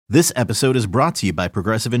This episode is brought to you by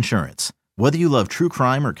Progressive Insurance. Whether you love true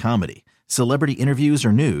crime or comedy, celebrity interviews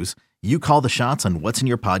or news, you call the shots on what's in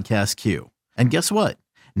your podcast queue. And guess what?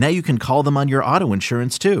 Now you can call them on your auto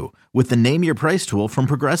insurance too with the Name Your Price tool from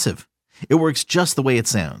Progressive. It works just the way it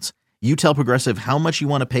sounds. You tell Progressive how much you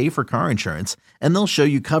want to pay for car insurance, and they'll show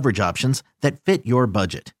you coverage options that fit your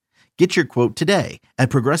budget. Get your quote today at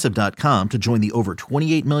Progressive.com to join the over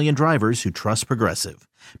 28 million drivers who trust Progressive.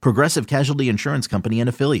 Progressive Casualty Insurance Company and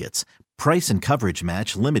Affiliates. Price and coverage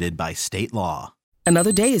match limited by state law.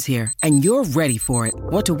 Another day is here, and you're ready for it.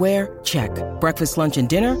 What to wear? Check. Breakfast, lunch, and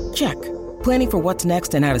dinner? Check. Planning for what's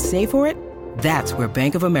next and how to save for it? That's where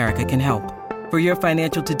Bank of America can help. For your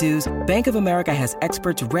financial to-dos, Bank of America has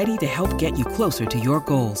experts ready to help get you closer to your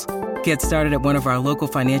goals. Get started at one of our local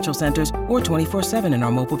financial centers or 24/7 in our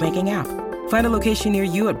mobile banking app. Find a location near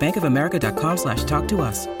you at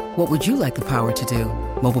bankofamerica.com/talktous. What would you like the power to do?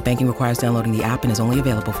 Mobile banking requires downloading the app and is only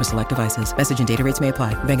available for select devices. Message and data rates may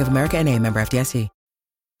apply. Bank of America N.A., member FDIC.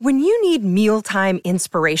 When you need mealtime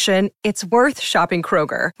inspiration, it's worth shopping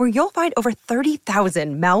Kroger, where you'll find over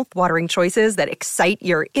 30,000 mouth-watering choices that excite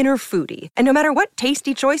your inner foodie. And no matter what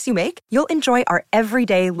tasty choice you make, you'll enjoy our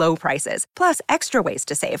everyday low prices, plus extra ways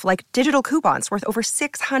to save, like digital coupons worth over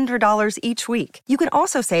 $600 each week. You can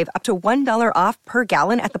also save up to $1 off per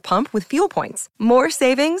gallon at the pump with fuel points. More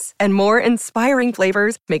savings and more inspiring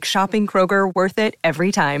flavors make shopping Kroger worth it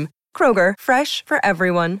every time. Kroger, fresh for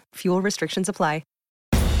everyone. Fuel restrictions apply.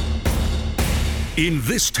 In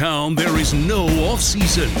this town, there is no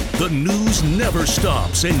off-season. The news never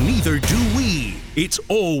stops, and neither do we. It's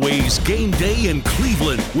always game day in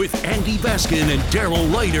Cleveland with Andy Baskin and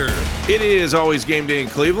Daryl Ryder. It is always game day in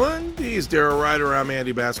Cleveland. He's Daryl Ryder. I'm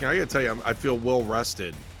Andy Baskin. I got to tell you, I feel well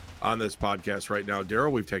rested on this podcast right now.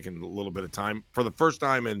 Daryl, we've taken a little bit of time. For the first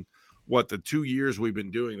time in, the 2 years we've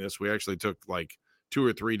been doing this, we actually took like 2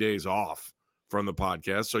 or 3 days off from the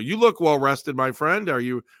podcast. So you look well rested, my friend. Are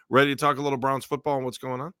you ready to talk a little Browns football and what's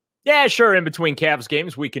going on? Yeah, sure. In between Cavs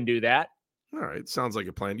games, we can do that. All right. Sounds like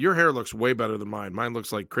a plan. Your hair looks way better than mine. Mine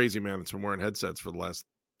looks like crazy man that's been wearing headsets for the last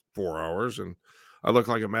 4 hours. And I look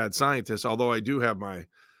like a mad scientist, although I do have my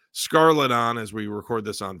scarlet on as we record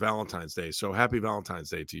this on Valentine's Day. So happy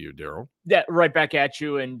Valentine's Day to you, Daryl. Yeah, right back at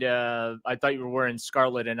you. And I thought you were wearing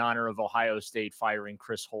scarlet in honor of Ohio State firing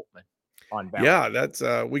Chris Holtmann. Yeah, that's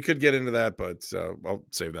we could get into that, but I'll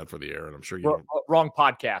save that for the air, and I'm sure you wrong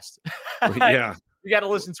podcast. Yeah, you got to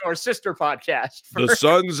listen to our sister podcast, The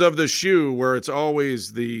Sons of the Shoe, where it's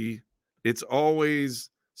always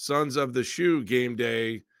Sons of the Shoe game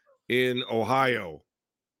day in Ohio.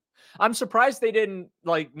 I'm surprised they didn't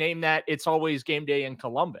name that It's Always Game Day in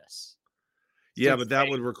Columbus. Yeah, but that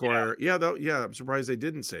would require I'm surprised they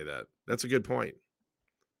didn't say that. That's a good point,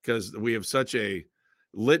 because we have such a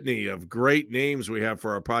litany of great names we have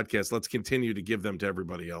for our podcast. Let's continue to give them to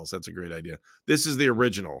everybody else. That's a great idea. This is the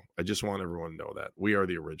original. I just want everyone to know that we are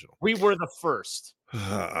the original. We were the first.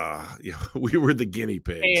 We were the guinea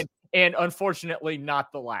pigs, and unfortunately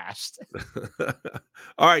not the last.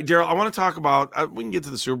 All right, Daryl, I want to talk about, we can get to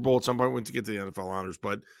the Super Bowl at some point. We want to get to the NFL honors,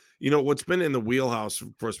 but what's been in the wheelhouse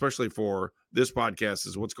especially for this podcast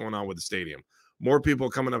is what's going on with the stadium. More people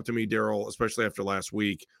coming up to me, Daryl, especially after last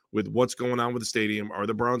week, with what's going on with the stadium. Are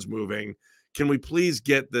the Browns moving? Can we please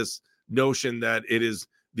get this notion that it is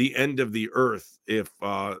the end of the earth if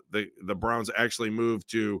the Browns actually move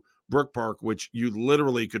to Brook Park, which you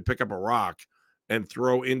literally could pick up a rock and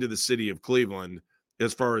throw into the city of Cleveland,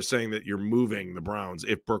 as far as saying that you're moving the Browns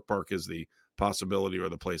if Brook Park is the possibility or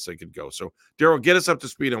the place they could go. So, Daryl, get us up to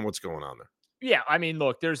speed on what's going on there. Yeah, I mean,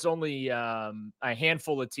 look, there's only a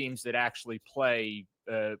handful of teams that actually play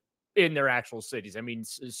in their actual cities. I mean,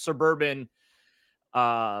 suburban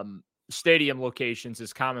stadium locations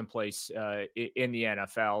is commonplace in the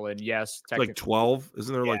NFL. And yes, like 12,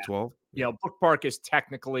 isn't there like 12? Brook Park is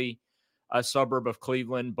technically a suburb of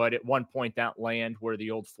Cleveland, but at one point that land where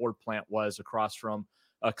the old Ford plant was across from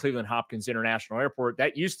Cleveland Hopkins International Airport,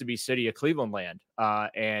 that used to be City of Cleveland land.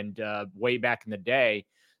 And way back in the day,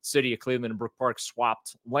 City of Cleveland and Brook Park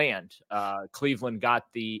swapped land. Cleveland got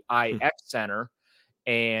the IX Center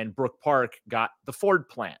and Brook Park got the Ford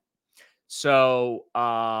plant. So,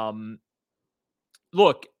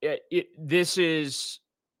 look, this is,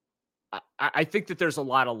 I think that there's a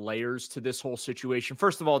lot of layers to this whole situation.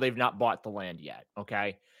 First of all, they've not bought the land yet.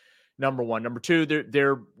 Okay. Number one. Number two,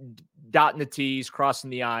 they're dotting the T's, crossing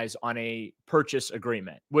the I's on a purchase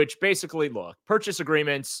agreement, which basically, look, purchase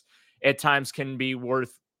agreements at times can be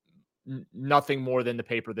worth nothing more than the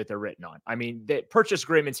paper that they're written on. I mean, the purchase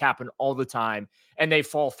agreements happen all the time and they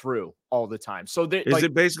fall through all the time. So is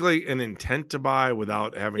it basically an intent to buy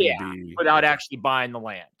without having to be without actually buying the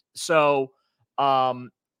land? So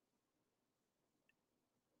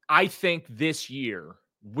I think this year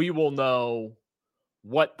we will know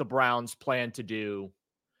what the Browns plan to do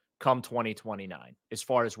come 2029 as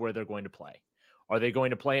far as where they're going to play. Are they going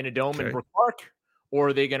to play in a dome in Brook Park, or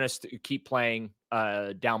are they going to keep playing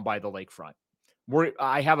down by the lakefront?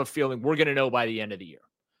 I have a feeling we're going to know by the end of the year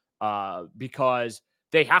because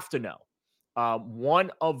they have to know.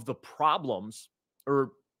 One of the problems,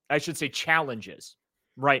 or I should say challenges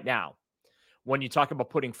right now, when you talk about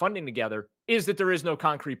putting funding together, is that there is no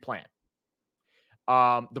concrete plan.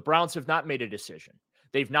 The Browns have not made a decision.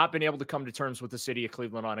 They've not been able to come to terms with the city of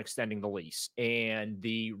Cleveland on extending the lease and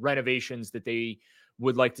the renovations that they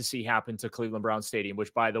would like to see happen to Cleveland Browns Stadium,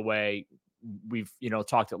 which, by the way, we've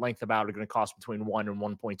talked at length about, are going to cost between $1 and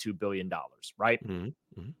 $1.2 billion, right?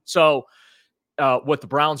 Mm-hmm. So what the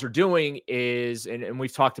Browns are doing is, and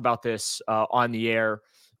we've talked about this on the air,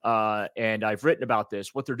 and I've written about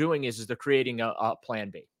this, what they're doing is they're creating a plan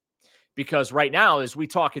B. Because right now, as we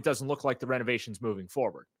talk, it doesn't look like the renovation's moving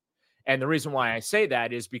forward. And the reason why I say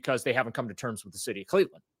that is because they haven't come to terms with the city of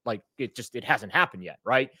Cleveland. Like it hasn't happened yet,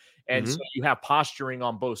 right? And so you have posturing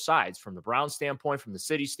on both sides, from the Brown standpoint, from the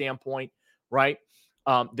city standpoint, right?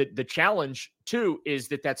 The challenge too is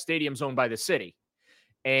that stadium's owned by the city.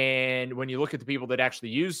 And when you look at the people that actually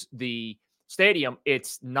use the stadium,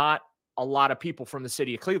 it's not a lot of people from the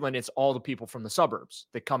city of Cleveland. It's all the people from the suburbs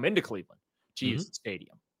that come into Cleveland to use the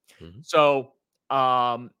stadium. So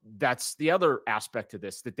that's the other aspect of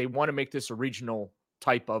this, that they want to make this a regional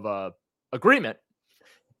type of agreement.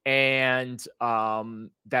 And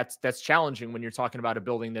that's challenging when you're talking about a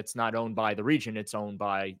building that's not owned by the region. It's owned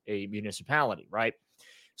by a municipality, right?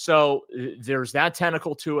 So there's that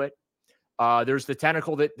tentacle to it. There's the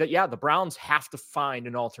tentacle that the Browns have to find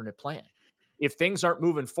an alternate plan. If things aren't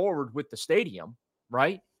moving forward with the stadium,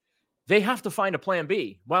 right, they have to find a plan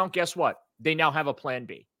B. Well, guess what? They now have a plan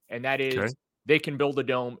B. And that is they can build a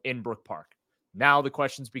dome in Brook Park. Now the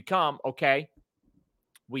questions become, okay,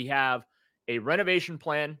 we have a renovation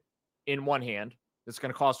plan in one hand that's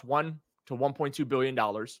going to cost $1 to $1.2 billion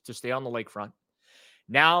to stay on the lakefront.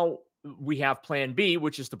 Now we have plan B,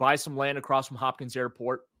 which is to buy some land across from Hopkins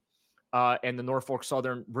Airport and the Norfolk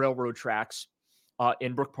Southern Railroad tracks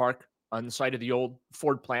in Brook Park on the site of the old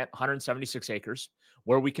Ford plant, 176 acres,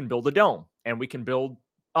 where we can build a dome and we can build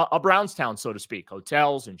a Brownstown, so to speak,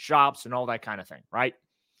 hotels and shops and all that kind of thing, right?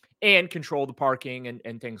 And control the parking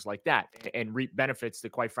and things like that, and reap benefits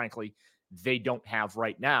that, quite frankly, they don't have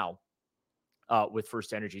right now with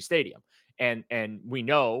First Energy Stadium. And we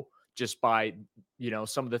know, just by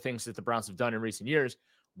some of the things that the Browns have done in recent years,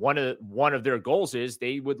 one of their goals is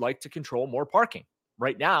they would like to control more parking.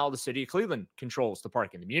 Right now, the city of Cleveland controls the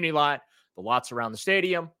parking, the Muni lot, the lots around the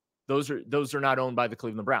stadium. Those are not owned by the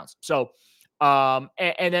Cleveland Browns. So. And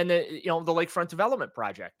then the lakefront development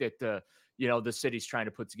project that the city's trying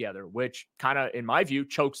to put together, which kind of, in my view,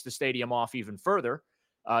 chokes the stadium off even further.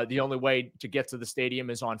 The only way to get to the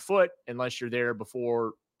stadium is on foot, unless you're there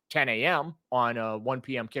before 10 a.m. on a 1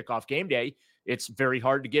 p.m. kickoff game day. It's very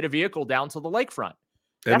hard to get a vehicle down to the lakefront.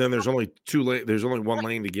 And then there's only there's only one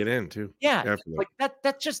lane to get in too. Yeah, like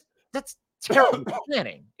that's terrible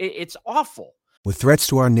planning. It's awful. With threats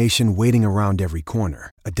to our nation waiting around every corner,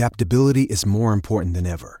 adaptability is more important than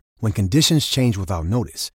ever. When conditions change without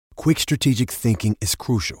notice, quick strategic thinking is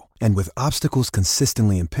crucial. And with obstacles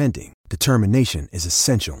consistently impending, determination is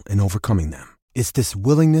essential in overcoming them. It's this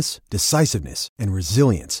willingness, decisiveness, and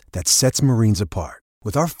resilience that sets Marines apart.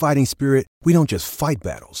 With our fighting spirit, we don't just fight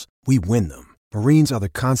battles, we win them. Marines are the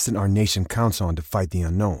constant our nation counts on to fight the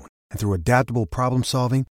unknown. And through adaptable problem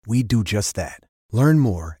solving, we do just that. Learn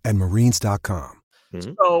more at Marines.com.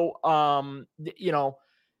 So,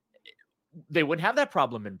 they wouldn't have that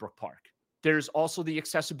problem in Brook Park. There's also the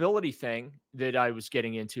accessibility thing that I was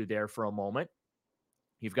getting into there for a moment.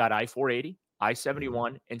 You've got I-480,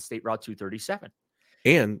 I-71, and State Route 237.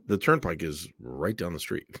 And the turnpike is right down the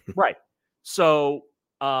street. Right. So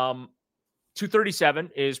 237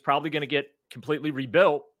 is probably going to get completely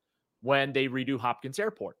rebuilt when they redo Hopkins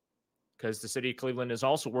Airport, because the city of Cleveland is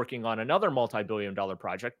also working on another multi-billion-dollar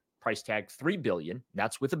project, price tag $3 billion,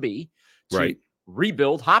 that's with a B, to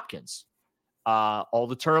rebuild Hopkins. All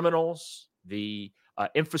the terminals, the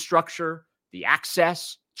infrastructure, the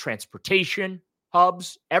access, transportation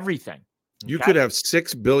hubs, everything. You could have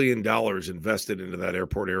 $6 billion invested into that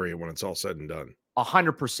airport area when it's all said and done.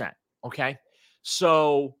 100%. Okay.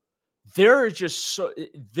 So there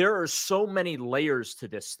are so many layers to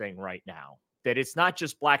this thing right now that it's not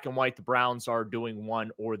just black and white. The Browns are doing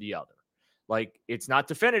one or the other. Like, it's not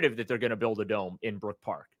definitive that they're going to build a dome in Brook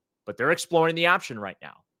Park, but they're exploring the option right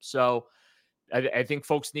now. So I think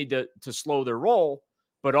folks need to slow their roll,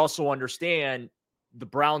 but also understand the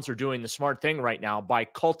Browns are doing the smart thing right now by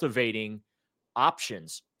cultivating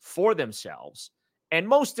options for themselves. And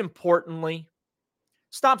most importantly,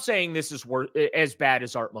 stop saying this is as bad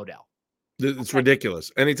as Art Modell. It's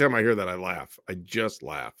ridiculous. Anytime I hear that, I laugh. I just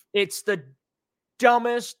laugh. It's the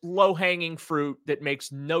dumbest low-hanging fruit that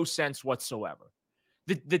makes no sense whatsoever.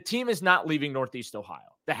 The team is not leaving Northeast Ohio.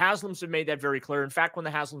 The Haslams have made that very clear. In fact, when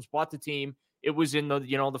the Haslams bought the team, it was in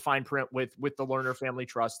the fine print with the Lerner Family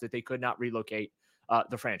Trust that they could not relocate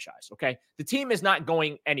the franchise. Okay. The team is not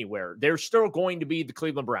going anywhere. They're still going to be the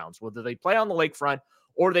Cleveland Browns, whether they play on the lakefront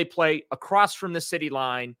or they play across from the city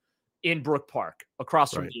line in Brook Park,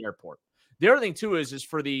 across from the airport. The other thing too is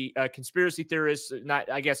for the conspiracy theorists,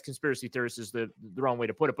 I guess conspiracy theorists is the wrong way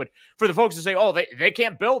to put it, but for the folks to say, oh, they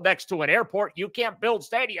can't build next to an airport. You can't build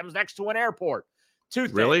stadiums next to an airport. Two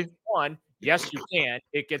things. Really? One, yes, you can.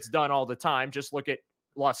 It gets done all the time. Just look at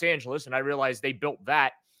Los Angeles, and I realize they built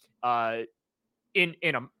that in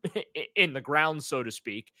the ground, so to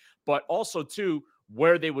speak. But also, too,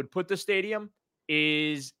 where they would put the stadium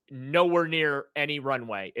is nowhere near any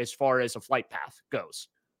runway as far as a flight path goes.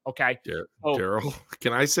 Okay. Daryl,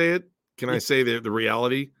 can I say it? Can I say the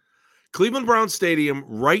reality? Cleveland Browns Stadium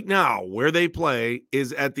right now, where they play,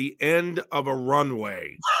 is at the end of a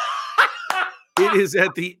runway. It is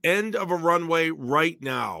at the end of a runway right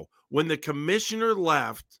now. When the commissioner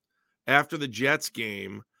left after the Jets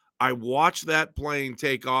game, I watched that plane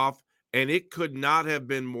take off, and it could not have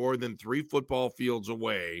been more than 3 football fields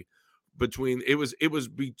away. It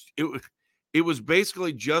was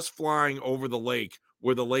basically just flying over the lake,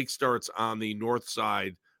 where the lake starts on the north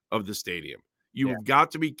side of the stadium. You've got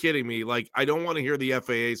to be kidding me. Like, I don't want to hear the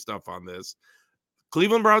FAA stuff on this.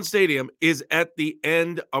 Cleveland Browns Stadium is at the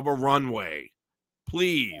end of a runway.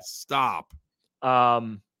 Please stop.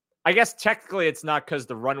 I guess technically it's not because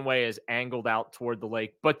the runway is angled out toward the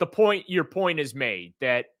lake, but your point is made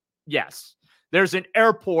that yes, there's an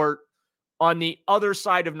airport on the other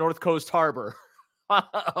side of North Coast Harbor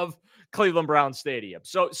of Cleveland Browns Stadium.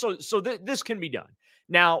 So this can be done.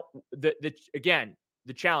 Now, again,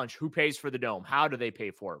 the challenge: who pays for the dome? How do they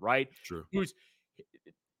pay for it? Right? True.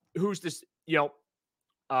 Who's this? Do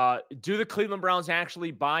the Cleveland Browns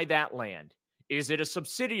actually buy that land? Is it a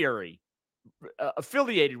subsidiary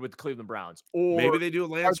affiliated with the Cleveland Browns, or maybe they do a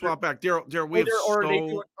land swap back?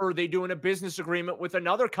 Daryl, are they doing a business agreement with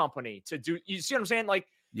another company to do? You see what I'm saying? Like,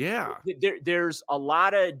 yeah, there's a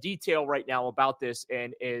lot of detail right now about this,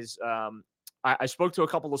 and I spoke to a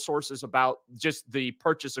couple of sources about just the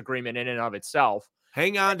purchase agreement in and of itself.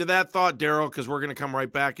 Hang on to that thought, Daryl, because we're going to come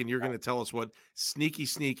right back, and you're going to tell us what sneak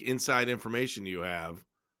inside information you have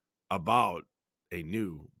about a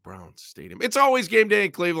new Browns stadium. It's always game day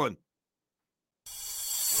in Cleveland.